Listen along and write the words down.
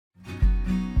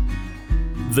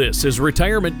This is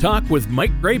Retirement Talk with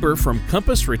Mike Graber from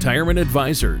Compass Retirement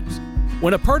Advisors.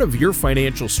 When a part of your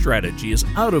financial strategy is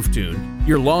out of tune,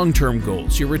 your long-term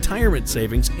goals, your retirement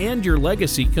savings, and your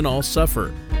legacy can all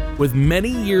suffer. With many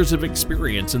years of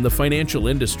experience in the financial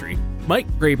industry, Mike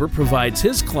Graber provides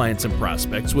his clients and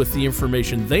prospects with the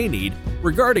information they need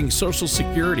regarding Social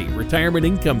Security, retirement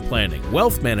income planning,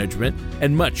 wealth management,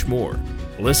 and much more.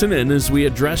 Listen in as we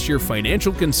address your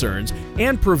financial concerns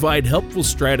and provide helpful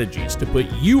strategies to put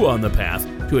you on the path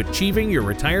to achieving your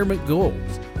retirement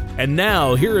goals. And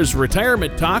now, here is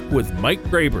Retirement Talk with Mike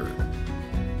Graber.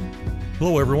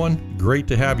 Hello, everyone. Great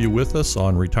to have you with us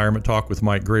on Retirement Talk with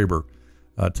Mike Graber.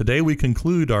 Today, we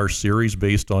conclude our series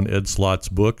based on Ed Slott's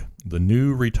book, The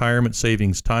New Retirement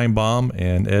Savings Time Bomb,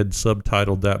 and Ed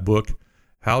subtitled that book,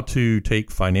 How to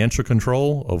Take Financial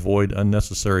Control, Avoid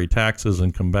Unnecessary Taxes,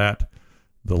 and Combat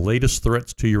the Latest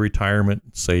Threats to Your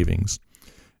Retirement Savings.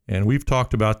 And we've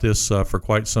talked about this for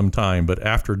quite some time, but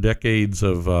after decades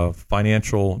of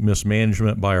financial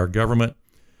mismanagement by our government,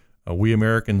 we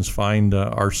Americans find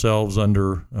ourselves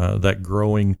under that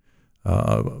growing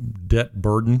debt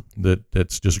burden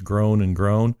that's just grown and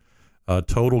grown.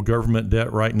 Total government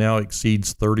debt right now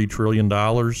exceeds $30 trillion,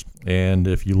 and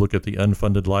if you look at the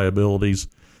unfunded liabilities,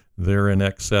 they're in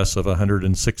excess of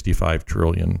 $165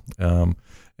 trillion.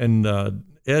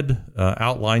 Ed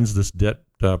outlines this debt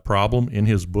problem in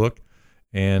his book,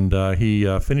 and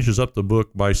he finishes up the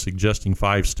book by suggesting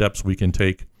 5 steps we can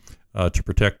take to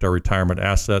protect our retirement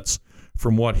assets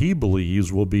from what he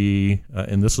believes will be,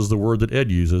 and this is the word that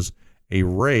Ed uses, a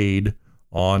raid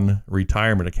on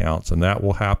retirement accounts. And that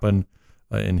will happen,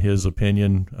 in his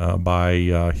opinion,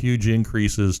 by huge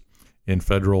increases in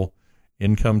federal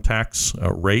income tax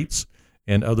rates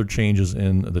and other changes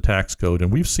in the tax code.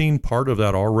 And we've seen part of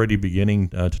that already beginning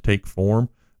to take form,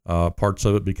 parts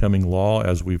of it becoming law,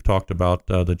 as we've talked about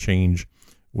the change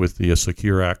with the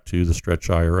Secure Act to the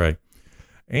Stretch IRA.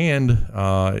 And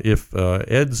if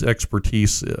Ed's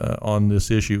expertise on this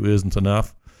issue isn't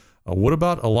enough, what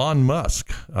about Elon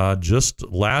Musk? Just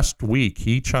last week,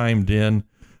 he chimed in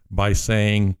by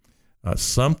saying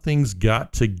something's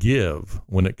got to give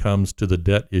when it comes to the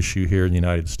debt issue here in the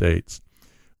United States.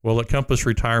 Well, at Compass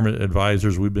Retirement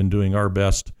Advisors, we've been doing our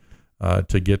best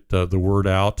to get the word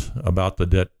out about the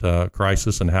debt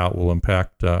crisis and how it will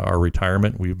impact our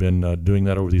retirement. We've been doing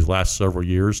that over these last several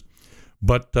years.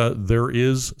 But there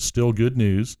is still good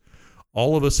news.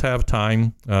 All of us have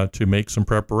time to make some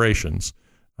preparations.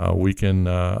 We can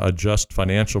adjust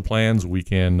financial plans. We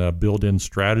can build in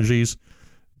strategies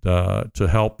to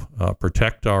help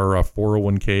protect our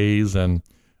 401ks and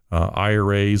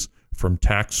IRAs from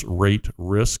tax rate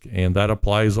risk, and that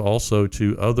applies also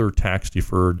to other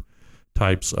tax-deferred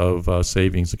types of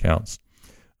savings accounts.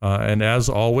 And as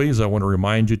always, I want to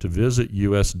remind you to visit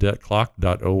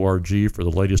usdebtclock.org for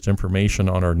the latest information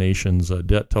on our nation's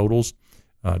debt totals.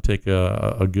 Take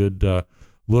a good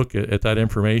look at that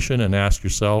information and ask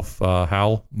yourself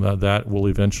how that will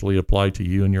eventually apply to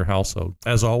you and your household.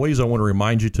 As always, I want to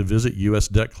remind you to visit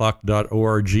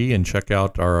usdebtclock.org and check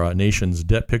out our nation's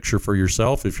debt picture for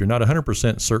yourself. If you're not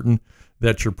 100% certain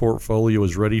that your portfolio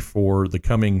is ready for the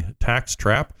coming tax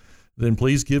trap, then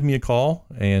please give me a call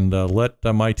and let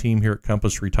my team here at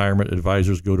Compass Retirement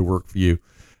Advisors go to work for you.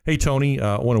 Hey, Tony,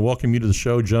 I want to welcome you to the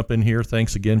show. Jump in here.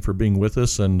 Thanks again for being with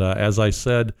us. And as I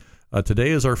said, today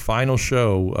is our final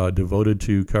show devoted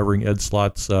to covering Ed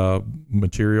Slott's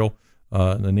material.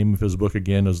 The name of his book,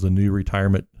 again, is The New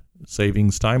Retirement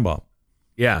Savings Time Bomb.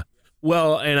 Yeah.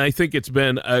 Well, and I think it's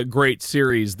been a great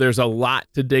series. There's a lot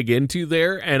to dig into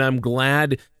there, and I'm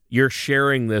glad you're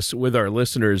sharing this with our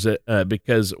listeners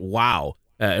because, wow,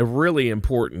 really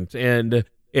important. And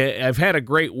I've had a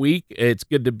great week. It's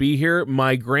good to be here.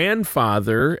 My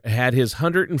grandfather had his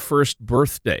 101st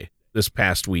birthday this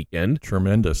past weekend.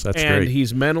 Tremendous. That's great. And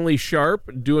he's mentally sharp,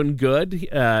 doing good.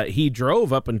 He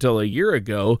drove up until a year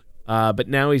ago, but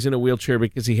now he's in a wheelchair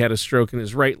because he had a stroke in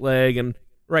his right leg and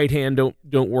right hand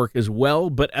don't work as well.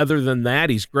 But other than that,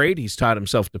 he's great. He's taught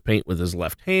himself to paint with his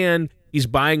left hand. He's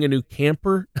buying a new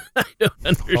camper. I don't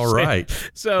understand. All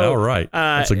right. So, all right.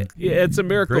 It's a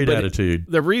miracle. Great attitude.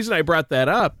 The reason I brought that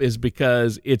up is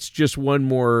because it's just one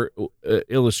more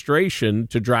illustration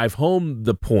to drive home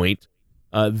the point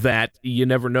that you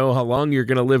never know how long you're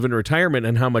going to live in retirement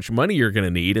and how much money you're going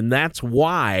to need. And that's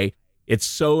why it's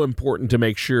so important to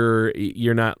make sure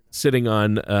you're not sitting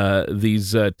on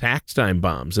these tax time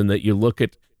bombs and that you look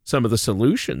at some of the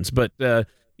solutions. But,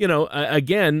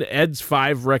 again, Ed's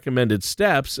 5 recommended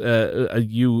steps,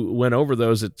 you went over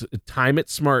those. It's time it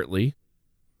smartly,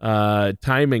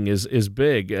 timing is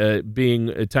big.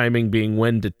 Timing being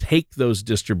when to take those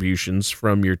distributions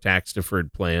from your tax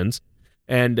deferred plans,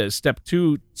 and step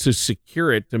 2 to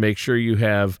secure it, to make sure you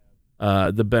have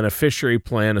the beneficiary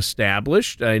plan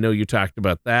established. I know you talked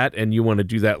about that, and you want to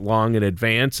do that long in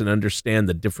advance and understand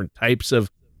the different types of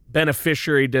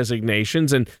beneficiary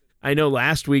designations. And I know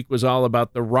last week was all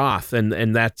about the Roth,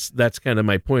 and that's kind of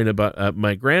my point about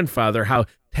my grandfather, how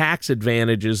tax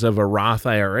advantages of a Roth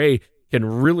IRA can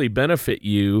really benefit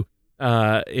you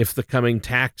if the coming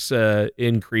tax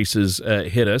increases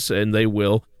hit us, and they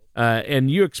will.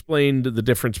 And you explained the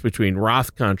difference between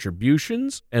Roth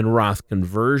contributions and Roth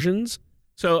conversions.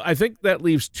 So I think that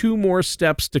leaves 2 more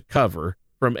steps to cover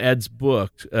from Ed's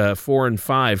book, 4 and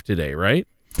 5 today, right?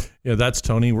 Yeah, that's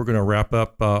Tony. We're going to wrap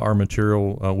up our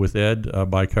material with Ed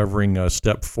by covering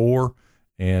step 4,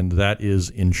 and that is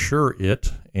insure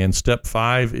it. And step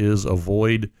 5 is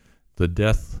avoid the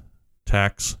death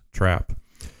tax trap.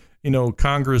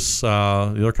 Congress,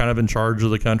 they're kind of in charge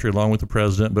of the country along with the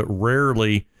president, but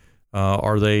rarely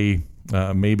are they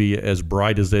maybe as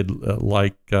bright as they'd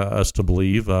like us to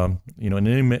believe? In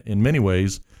many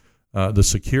ways, the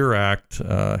Secure Act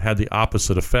had the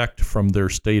opposite effect from their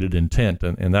stated intent,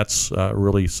 and that's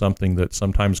really something that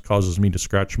sometimes causes me to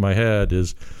scratch my head.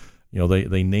 Is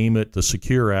they name it the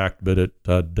Secure Act, but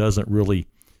it doesn't really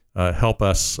help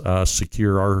us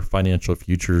secure our financial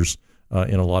futures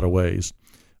in a lot of ways.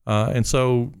 And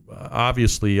so,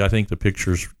 obviously, I think the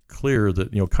picture's clear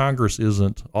that Congress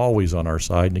isn't always on our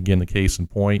side. And again, the case in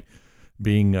point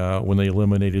being when they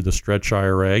eliminated the stretch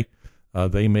IRA,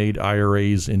 they made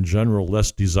IRAs in general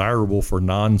less desirable for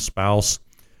non-spouse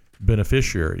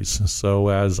beneficiaries. So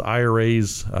as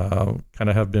IRAs kind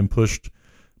of have been pushed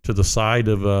to the side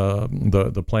of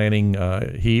the planning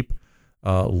heap,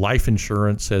 life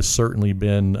insurance has certainly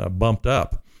been bumped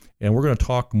up. And we're going to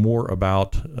talk more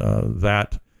about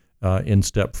that in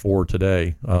step 4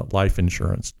 today, life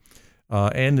insurance.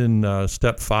 And in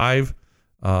step 5,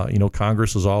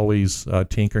 Congress is always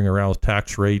tinkering around with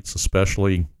tax rates,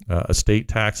 especially estate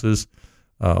taxes,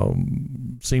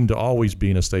 seem to always be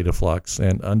in a state of flux.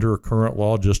 And under current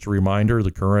law, just a reminder,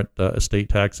 the current estate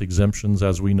tax exemptions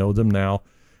as we know them now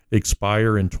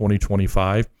expire in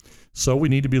 2025. So we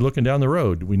need to be looking down the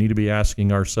road. We need to be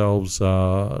asking ourselves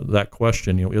that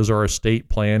question, is our estate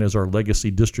plan, is our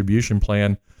legacy distribution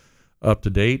plan up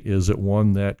to date? Is it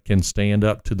one that can stand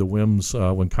up to the whims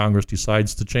when Congress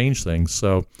decides to change things?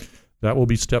 So that will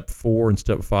be step 4 and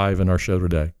step 5 in our show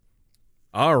today.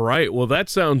 All right. Well, that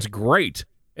sounds great.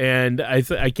 And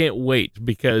I can't wait,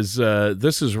 because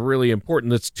this is really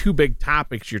important. It's 2 big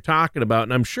topics you're talking about.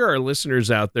 And I'm sure our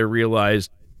listeners out there realize,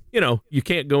 you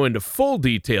can't go into full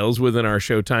details within our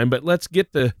show time, but let's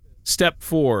get to step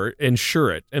 4,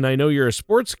 insure it. And I know you're a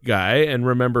sports guy and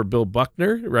remember Bill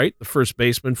Buckner, right? The first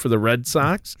baseman for the Red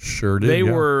Sox. Sure did. They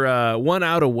were 1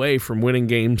 out away from winning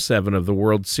Game 7 of the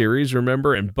World Series,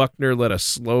 remember? And Buckner let a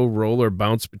slow roller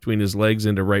bounce between his legs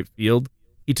into right field.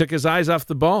 He took his eyes off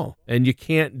the ball, and you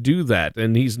can't do that.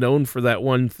 And he's known for that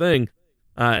one thing.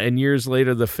 And years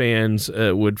later, the fans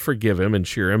would forgive him and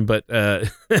cheer him. But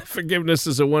forgiveness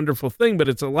is a wonderful thing, but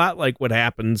it's a lot like what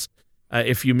happens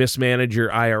if you mismanage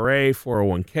your IRA,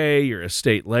 401k, your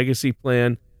estate legacy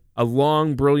plan. A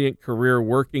long, brilliant career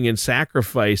working and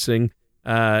sacrificing,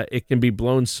 it can be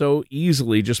blown so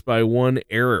easily just by one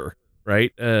error,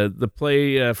 right? The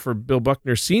play for Bill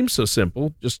Buckner seems so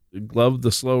simple, just glove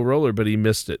the slow roller, but he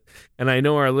missed it. And I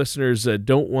know our listeners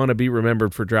don't want to be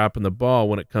remembered for dropping the ball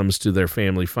when it comes to their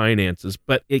family finances,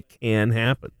 but it can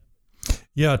happen.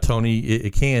 Yeah, Tony,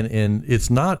 it can. And it's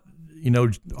not,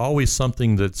 always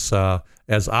something that's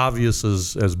as obvious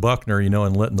as Buckner,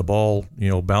 and letting the ball,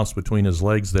 bounce between his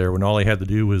legs there when all he had to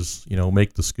do was,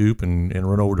 make the scoop and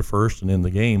run over to first and end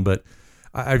the game. But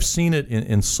I've seen it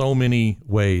in so many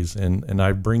ways, and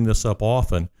I bring this up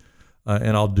often,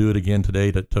 and I'll do it again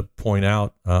today to point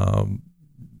out,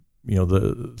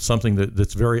 something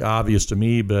that's very obvious to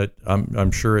me, but I'm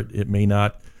sure it may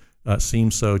not seem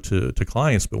so to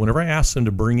clients. But whenever I ask them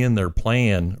to bring in their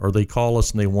plan, or they call us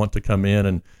and they want to come in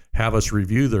and have us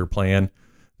review their plan,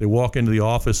 they walk into the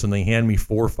office and they hand me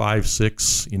 4, 5,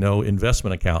 6,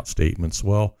 investment account statements.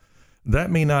 Well,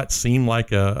 that may not seem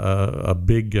like a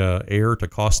big error to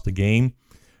cost the game,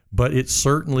 but it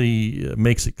certainly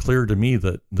makes it clear to me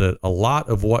that a lot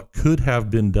of what could have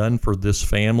been done for this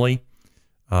family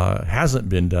hasn't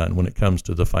been done when it comes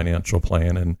to the financial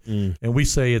plan. And we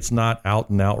say it's not out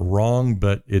and out wrong,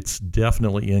 but it's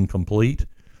definitely incomplete.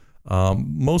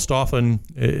 Most often,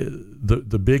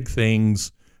 the big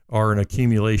things are an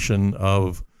accumulation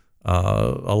of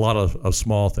a lot of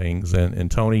small things.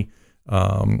 And Tony,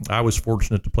 I was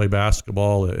fortunate to play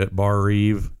basketball at Bar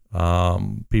Eve.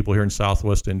 People here in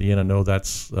Southwest Indiana know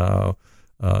that's a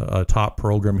top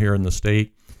program here in the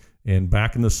state. And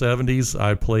back in the 70s,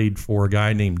 I played for a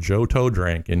guy named Joe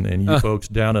Todrank. And you folks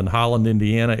down in Holland,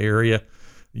 Indiana area,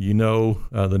 you know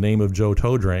the name of Joe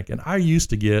Todrank. And I used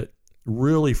to get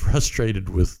really frustrated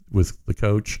with the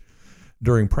coach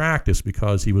during practice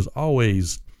because he was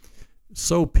always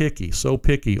so picky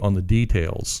on the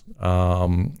details.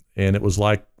 And it was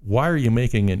like, why are you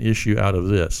making an issue out of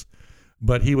this?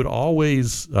 But he would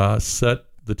always set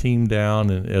the team down,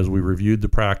 and as we reviewed the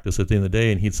practice at the end of the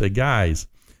day, and he'd say, guys,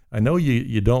 I know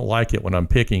you don't like it when I'm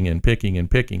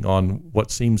picking on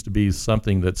what seems to be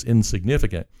something that's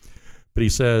insignificant. But he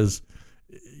says,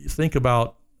 think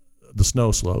about the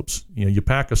snow slopes. You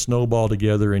pack a snowball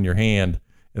together in your hand,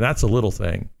 and that's a little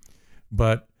thing.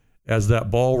 But as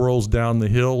that ball rolls down the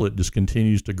hill, it just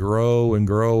continues to grow and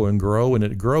grow and grow, and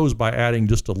it grows by adding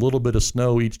just a little bit of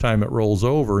snow each time it rolls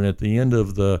over. And at the end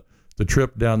of the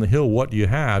trip down the hill, what do you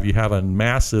have? You have a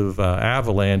massive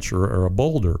avalanche or a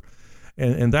boulder.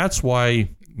 And that's why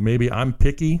maybe I'm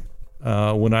picky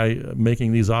when I'm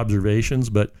making these observations.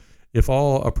 But if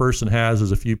all a person has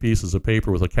is a few pieces of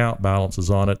paper with account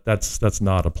balances on it, that's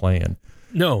not a plan.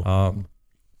 No.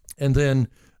 And then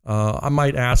I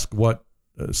might ask what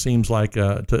seems like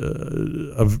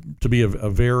to be a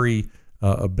very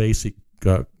basic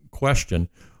question.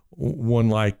 One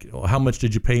like, how much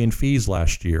did you pay in fees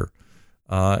last year?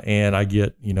 And I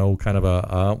get, kind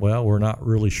of well, we're not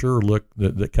really sure look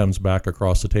that comes back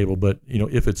across the table. But,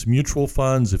 if it's mutual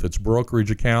funds, if it's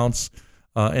brokerage accounts,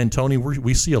 and Tony,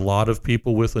 we see a lot of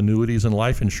people with annuities and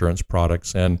life insurance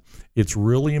products, and it's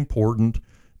really important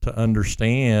to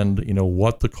understand,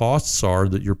 what the costs are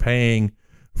that you're paying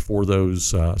for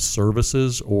those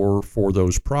services or for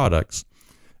those products.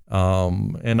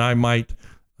 And I might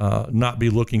not be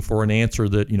looking for an answer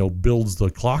that, builds the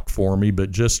clock for me, but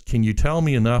just, can you tell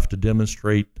me enough to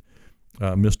demonstrate,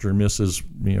 Mr. and Mrs.,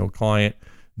 client,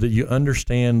 that you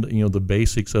understand, the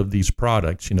basics of these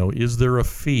products? Is there a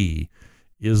fee?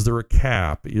 Is there a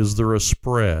cap? Is there a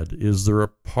spread? Is there a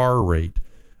par rate?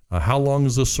 How long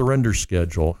is the surrender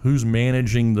schedule? Who's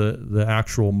managing the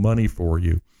actual money for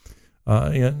you?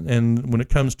 And when it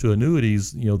comes to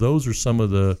annuities, those are some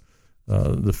of the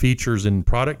features in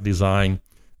product design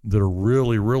that are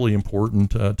really, really important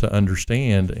to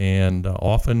understand. And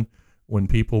often when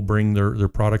people bring their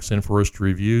products in for us to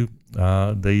review,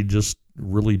 they just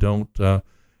really don't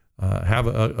have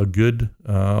a good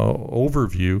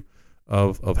overview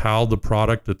of how the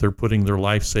product that they're putting their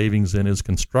life savings in is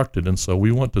constructed. And so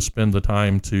we want to spend the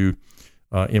time to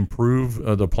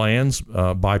improve the plans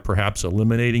by perhaps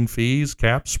eliminating fees,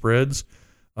 caps, spreads,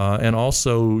 and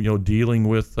also dealing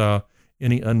with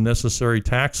any unnecessary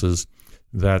taxes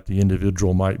that the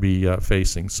individual might be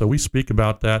facing. So we speak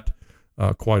about that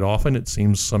quite often. It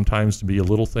seems sometimes to be a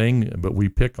little thing, but we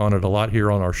pick on it a lot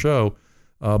here on our show.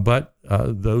 But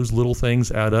those little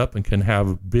things add up and can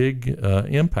have big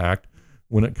impact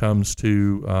when it comes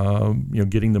to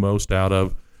getting the most out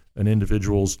of an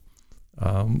individual's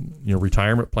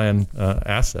retirement plan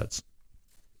assets.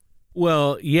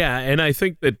 Well, yeah, and I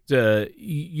think that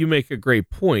you make a great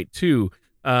point too.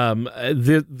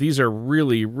 These are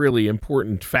really, really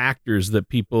important factors that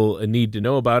people need to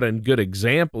know about, and good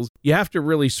examples. You have to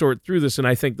really sort through this, and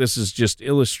I think this is just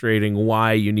illustrating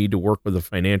why you need to work with a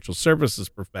financial services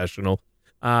professional.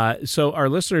 So our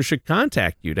listeners should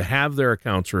contact you to have their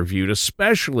accounts reviewed,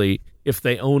 especially if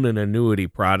they own an annuity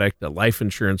product, a life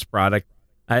insurance product.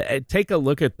 Take a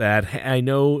look at that. I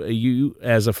know you,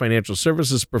 as a financial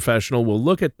services professional, will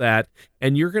look at that,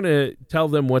 and you're going to tell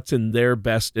them what's in their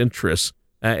best interest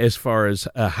as far as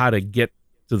how to get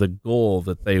to the goal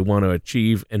that they want to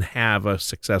achieve and have a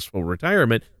successful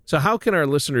retirement. So how can our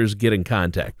listeners get in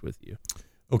contact with you?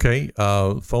 Okay.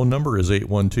 Phone number is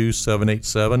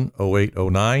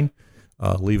 812-787-0809.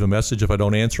 Leave a message. If I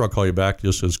don't answer, I'll call you back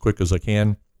just as quick as I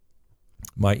can.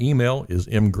 My email is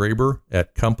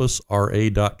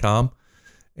mgraber@compassra.com.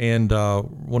 And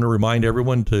want to remind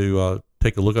everyone to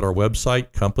take a look at our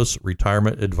website,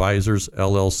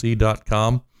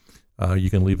 compassretirementadvisorsllc.com.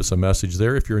 You can leave us a message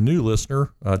there. If you're a new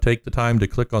listener, take the time to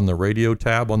click on the radio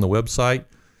tab on the website,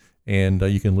 and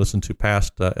you can listen to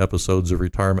past episodes of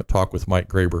Retirement Talk with Mike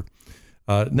Graber.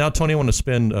 Now, Tony, I want to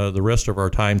spend the rest of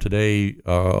our time today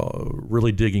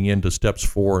really digging into steps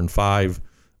 4 and 5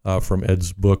 from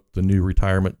Ed's book, The New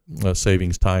Retirement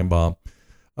Savings Time Bomb.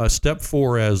 Step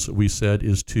 4, as we said,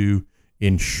 is to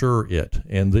insure it.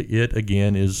 And the it,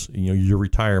 again, is your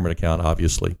retirement account,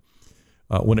 obviously.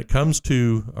 When it comes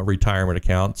to retirement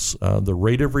accounts, the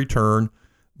rate of return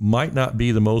might not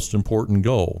be the most important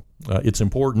goal. It's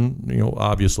important,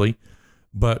 obviously,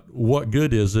 but what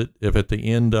good is it if at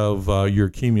the end of your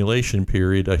accumulation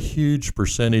period, a huge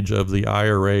percentage of the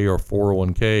IRA or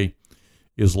 401k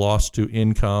is lost to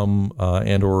income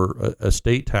and or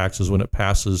estate taxes when it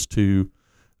passes to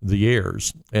the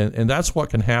heirs? And that's what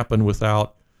can happen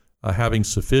without having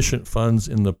sufficient funds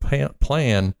in the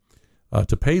plan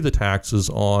to pay the taxes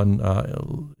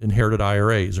on inherited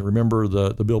IRAs. And remember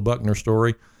the Bill Buckner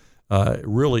story?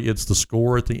 Really, it's the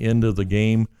score at the end of the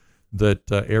game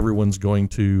that everyone's going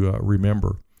to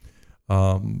remember.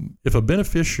 If a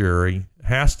beneficiary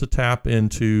has to tap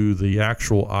into the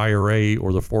actual IRA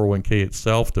or the 401k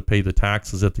itself to pay the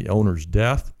taxes at the owner's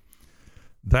death,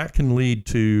 that can lead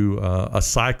to a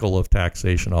cycle of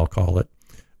taxation, I'll call it.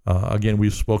 Again,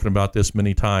 we've spoken about this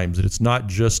many times. It's not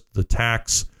just the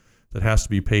tax that has to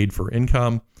be paid for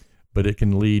income, but it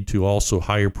can lead to also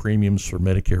higher premiums for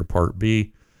Medicare Part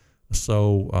B.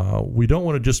 So we don't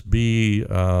want to just be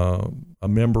a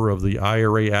member of the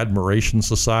IRA Admiration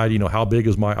Society. How big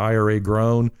has my IRA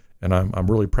grown? And I'm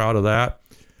really proud of that.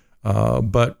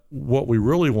 But what we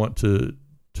really want to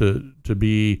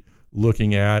be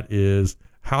looking at is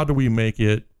how do we make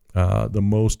it the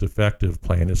most effective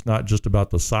plan? It's not just about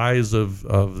the size of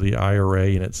the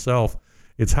IRA in itself.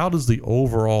 It's how does the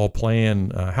overall plan,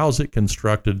 how is it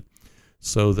constructed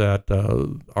so that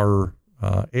our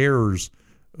heirs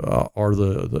are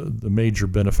the major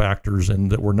benefactors,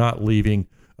 and that we're not leaving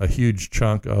a huge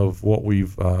chunk of what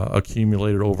we've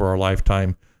accumulated over our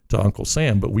lifetime to Uncle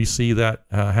Sam. But we see that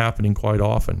happening quite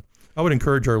often. I would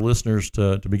encourage our listeners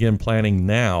to begin planning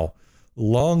now,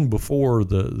 long before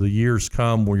the years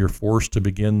come where you're forced to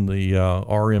begin the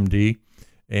RMD.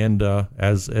 And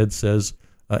as Ed says,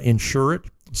 insure it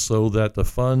so that the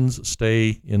funds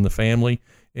stay in the family,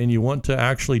 and you want to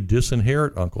actually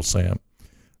disinherit Uncle Sam.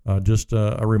 Just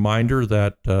a reminder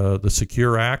that the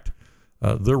Secure Act,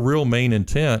 their real main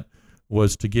intent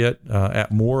was to get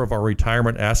at more of our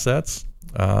retirement assets,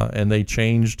 and they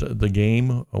changed the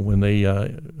game when they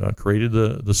created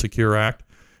the Secure Act.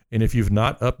 And if you've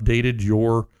not updated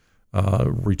your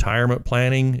retirement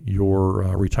planning,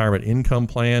 your retirement income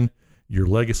plan, your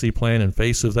legacy plan in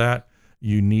face of that,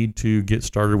 you need to get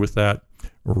started with that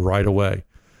right away.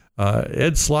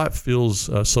 Ed Slott feels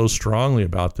so strongly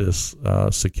about this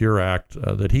Secure Act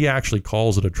that he actually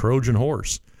calls it a Trojan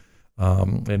horse.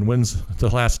 And when's the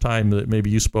last time that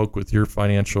maybe you spoke with your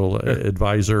financial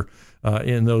advisor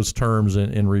in those terms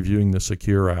in reviewing the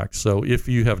Secure Act? So if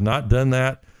you have not done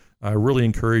that, I really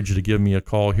encourage you to give me a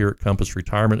call here at Compass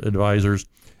Retirement Advisors,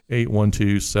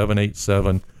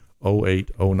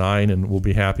 812-787-0809, and we'll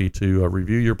be happy to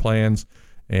review your plans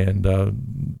and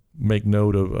make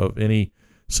note of any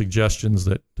suggestions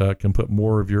that can put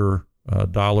more of your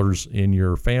dollars in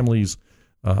your family's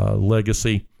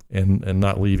legacy and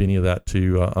not leave any of that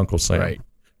to Uncle Sam.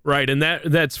 Right. And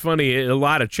that's funny. A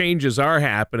lot of changes are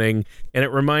happening, and it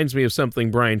reminds me of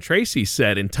something Brian Tracy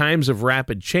said. In times of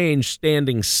rapid change,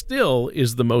 standing still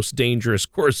is the most dangerous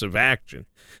course of action.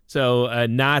 So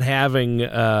not having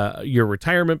your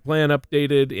retirement plan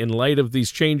updated in light of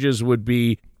these changes would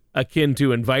be akin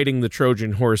to inviting the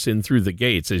Trojan horse in through the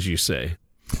gates, as you say.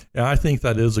 Yeah, I think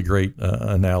that is a great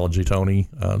analogy, Tony,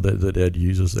 that Ed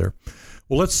uses there.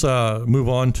 Well, let's move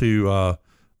on to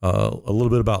a little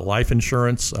bit about life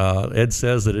insurance. Ed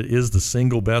says that it is the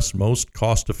single best, most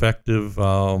cost-effective,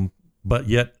 but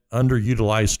yet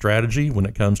underutilized strategy when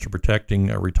it comes to protecting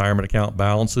retirement account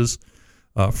balances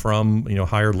from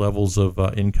higher levels of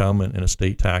income and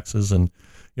estate taxes. And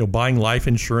buying life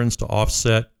insurance to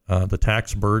offset the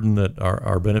tax burden that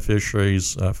our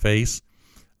beneficiaries face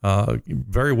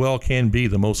very well can be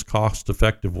the most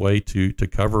cost-effective way to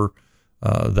cover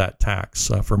that tax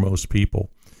for most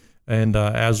people. And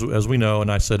as we know,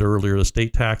 and I said earlier, the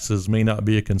state taxes may not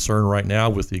be a concern right now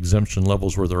with the exemption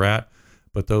levels where they're at,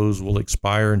 but those will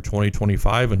expire in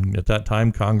 2025, and at that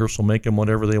time, Congress will make them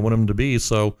whatever they want them to be.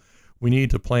 So we need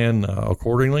to plan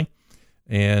accordingly.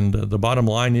 And the bottom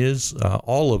line is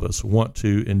all of us want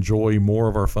to enjoy more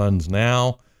of our funds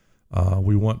now.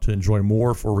 We want to enjoy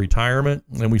more for retirement,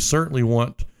 and we certainly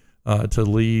want to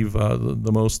leave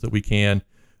the most that we can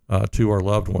to our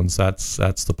loved ones. That's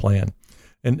the plan.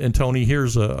 And Tony,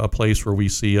 here's a place where we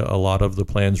see a lot of the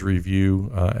plans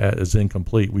review as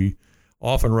incomplete. We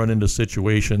often run into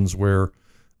situations where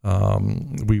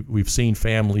we've seen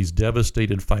families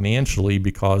devastated financially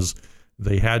because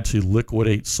they had to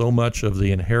liquidate so much of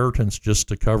the inheritance just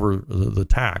to cover the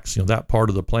tax. That part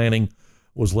of the planning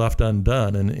was left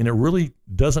undone, and it really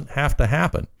doesn't have to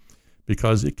happen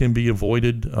because it can be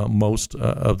avoided most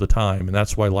of the time, and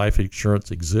that's why life insurance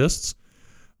exists.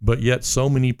 but yet so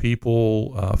many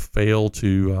people fail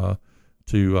to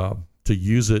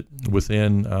use it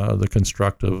within the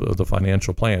construct of the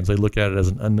financial plans. They look at it as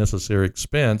an unnecessary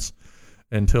expense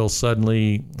until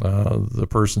suddenly the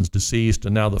person's deceased,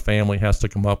 and now the family has to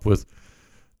come up with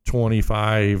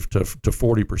 25 to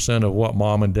 40% of what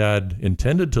mom and dad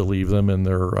intended to leave them in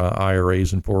their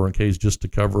IRAs and 401ks just to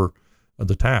cover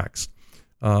the tax.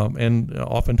 And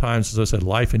oftentimes, as I said,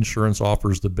 life insurance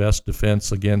offers the best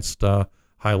defense against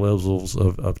high levels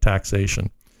of taxation.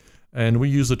 And we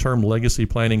use the term legacy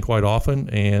planning quite often,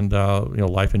 and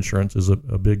life insurance is a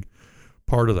big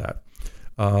part of that.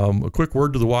 A quick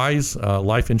word to the wise: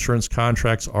 life insurance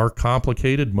contracts are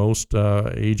complicated. Most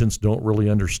agents don't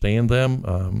really understand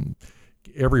them.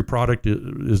 Every product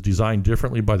is designed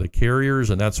differently by the carriers,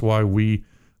 and that's why we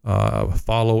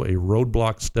follow a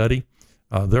roadblock study.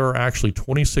 There are actually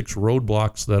 26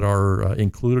 roadblocks that are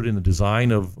included in the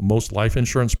design of most life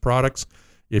insurance products.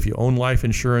 If you own life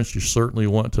insurance, you certainly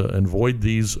want to avoid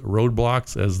these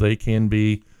roadblocks, as they can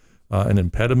be an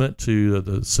impediment to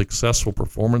the successful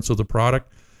performance of the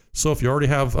product. So if you already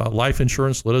have life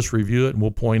insurance, let us review it, and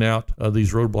we'll point out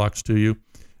these roadblocks to you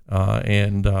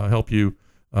and help you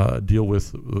deal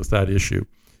with that issue.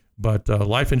 But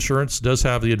life insurance does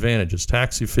have the advantage. It's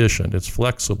tax efficient, it's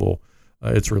flexible,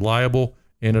 it's reliable,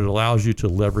 and it allows you to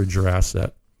leverage your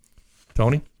asset.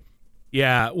 Tony?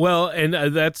 Yeah, well, and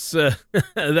that's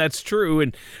true.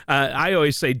 And I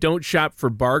always say, don't shop for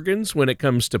bargains when it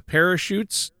comes to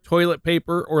parachutes, toilet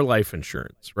paper, or life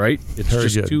insurance. Right? It's very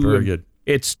good.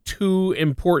 It's too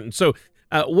important. So,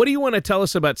 what do you want to tell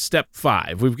us about step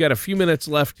 5? We've got a few minutes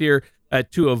left here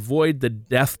to avoid the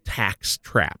death tax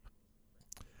trap.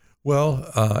 Well,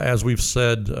 as we've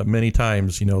said many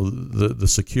times, the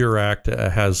Secure Act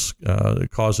has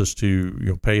caused us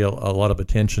to pay a lot of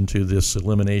attention to this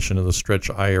elimination of the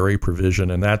stretch IRA provision,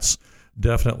 and that's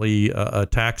definitely a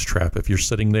tax trap. If you're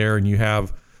sitting there and you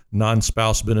have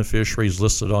non-spouse beneficiaries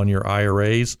listed on your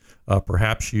IRAs,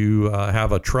 perhaps you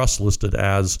have a trust listed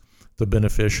as the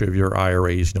beneficiary of your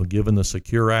IRAs. Given the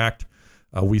Secure Act,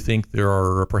 we think there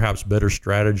are perhaps better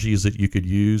strategies that you could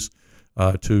use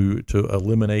to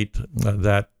eliminate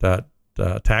that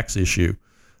tax issue,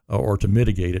 or to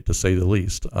mitigate it, to say the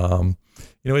least.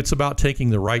 It's about taking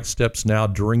the right steps now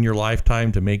during your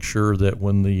lifetime to make sure that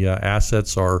when the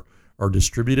assets are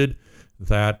distributed,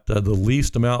 that the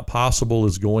least amount possible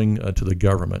is going to the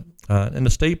government. And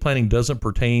estate planning doesn't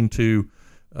pertain to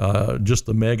just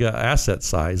the mega asset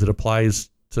size. It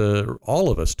applies to all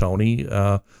of us, Tony.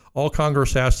 All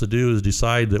Congress has to do is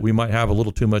decide that we might have a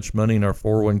little too much money in our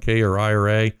 401k or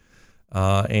IRA,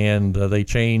 and they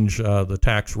change the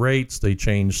tax rates, they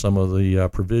change some of the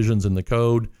provisions in the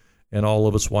code, and all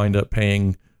of us wind up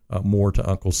paying more to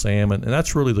Uncle Sam. And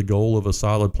that's really the goal of a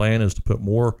solid plan, is to put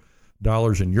more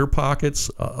dollars in your pockets,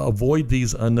 avoid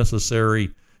these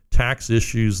unnecessary tax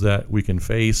issues that we can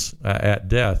face at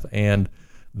death. And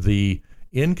the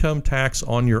income tax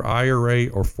on your IRA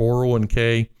or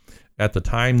 401k at the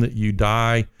time that you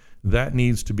die, that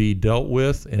needs to be dealt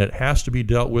with, and it has to be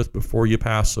dealt with before you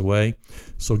pass away.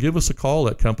 So give us a call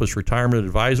at Compass Retirement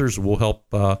Advisors. We'll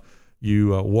help you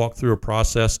walk through a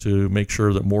process to make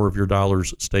sure that more of your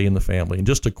dollars stay in the family. And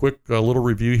just a quick little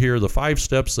review here. The 5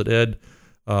 steps that Ed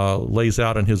lays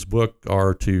out in his book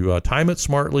are to time it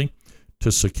smartly,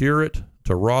 to secure it,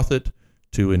 to Roth it,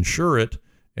 to insure it,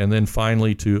 and then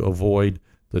finally to avoid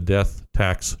the death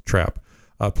tax trap.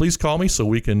 Please call me so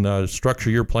we can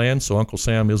structure your plan so Uncle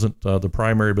Sam isn't the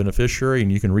primary beneficiary,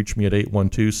 and you can reach me at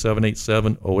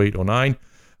 812-787-0809.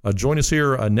 Join us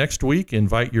here next week.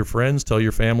 Invite your friends, tell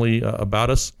your family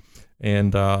about us,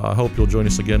 and I hope you'll join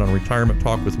us again on Retirement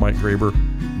Talk with Mike Graber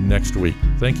next week.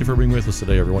 Thank you for being with us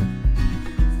today, everyone.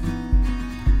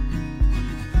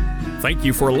 Thank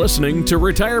you for listening to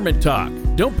Retirement Talk.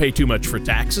 Don't pay too much for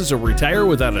taxes or retire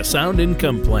without a sound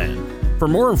income plan. For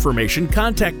more information,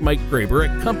 contact Mike Graber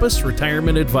at Compass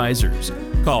Retirement Advisors.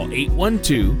 Call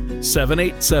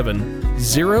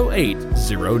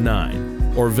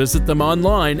 812-787-0809 or visit them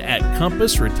online at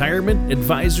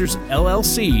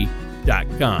compassretirementadvisorsllc.com.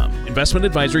 Investment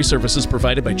advisory services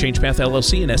provided by ChangePath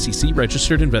LLC, an SEC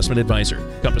registered investment advisor.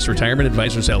 Compass Retirement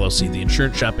Advisors LLC, the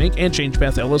Insurance Shop Inc., and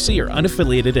ChangePath LLC are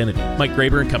unaffiliated entities. Mike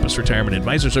Graber and Compass Retirement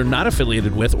Advisors are not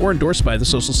affiliated with or endorsed by the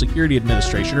Social Security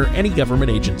Administration or any government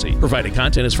agency. Provided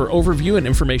content is for overview and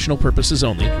informational purposes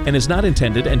only and is not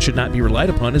intended and should not be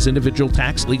relied upon as individual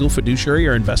tax, legal, fiduciary,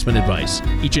 or investment advice.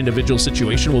 Each individual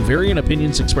situation will vary, and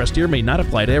opinions expressed here may not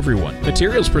apply to everyone.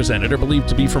 Materials presented are believed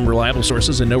to be from reliable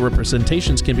sources, and no representation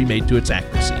representations can be made to its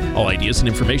accuracy. All ideas and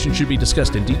information should be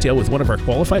discussed in detail with one of our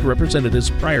qualified representatives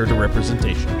prior to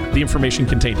representation. The information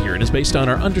contained herein is based on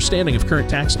our understanding of current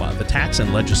tax law. The tax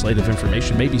and legislative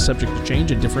information may be subject to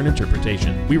change and different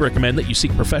interpretation. We recommend that you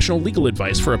seek professional legal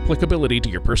advice for applicability to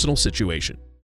your personal situation.